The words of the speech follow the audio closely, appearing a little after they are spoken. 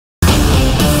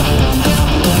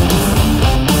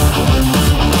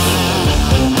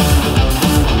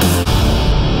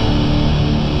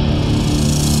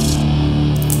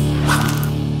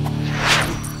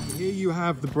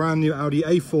have the brand new Audi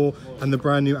A4 and the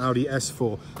brand new Audi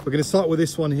S4. We're going to start with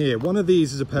this one here. One of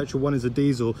these is a petrol, one is a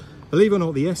diesel. Believe it or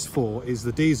not, the S4 is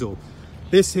the diesel.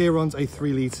 This here runs a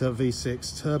 3-litre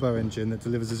V6 turbo engine that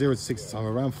delivers a 0 to 60 time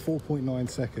around 4.9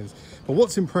 seconds. But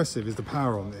what's impressive is the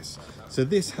power on this. So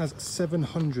this has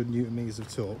 700 Newton meters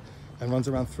of torque and runs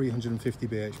around 350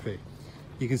 bhp.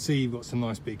 You can see you've got some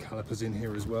nice big calipers in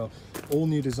here as well. All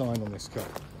new design on this car.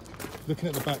 Looking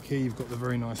at the back here, you've got the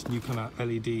very nice new kind of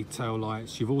LED tail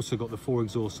lights. You've also got the 4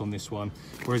 exhausts on this one.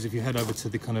 Whereas if you head over to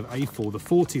the kind of A4, the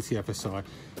 40 TFSI,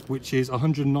 which is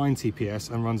 190 PS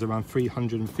and runs around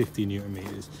 350 Newton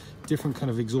meters. Different kind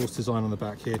of exhaust design on the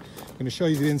back here. I'm going to show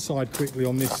you the inside quickly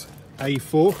on this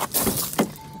A4.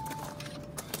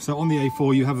 So on the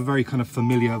A4, you have a very kind of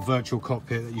familiar virtual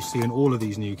cockpit that you see in all of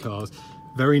these new cars.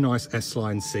 Very nice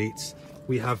S-line seats.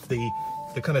 We have the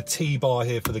kind of T-bar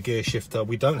here for the gear shifter.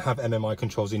 We don't have MMI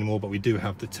controls anymore, but we do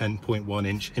have the 10.1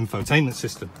 inch infotainment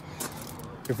system.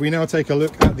 If we now take a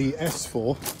look at the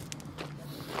S4,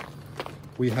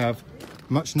 we have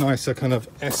much nicer kind of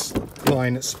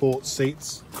S-line sports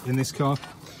seats in this car.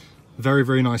 Very,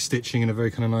 very nice stitching and a very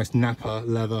kind of nice Napa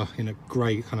leather in a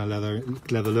grey kind of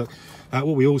leather look.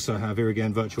 What we also have here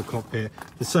again, virtual cockpit,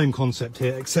 the same concept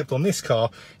here, except on this car,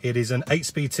 it is an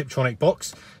 8-speed Tiptronic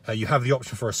box. You have the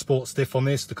option for a sports diff on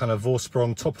this, the kind of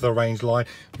Vorsprung top of the range line.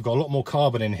 We've got a lot more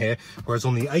carbon in here, whereas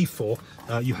on the A4,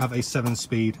 you have a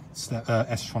 7-speed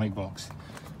S-tronic box.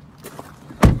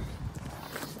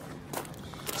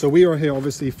 So we are here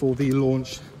obviously for the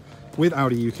launch with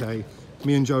Audi UK.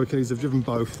 Me and Joe Achilles have driven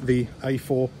both the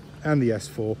A4 and the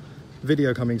S4.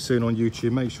 Video coming soon on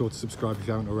YouTube. Make sure to subscribe if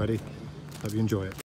you haven't already. Hope you enjoy it.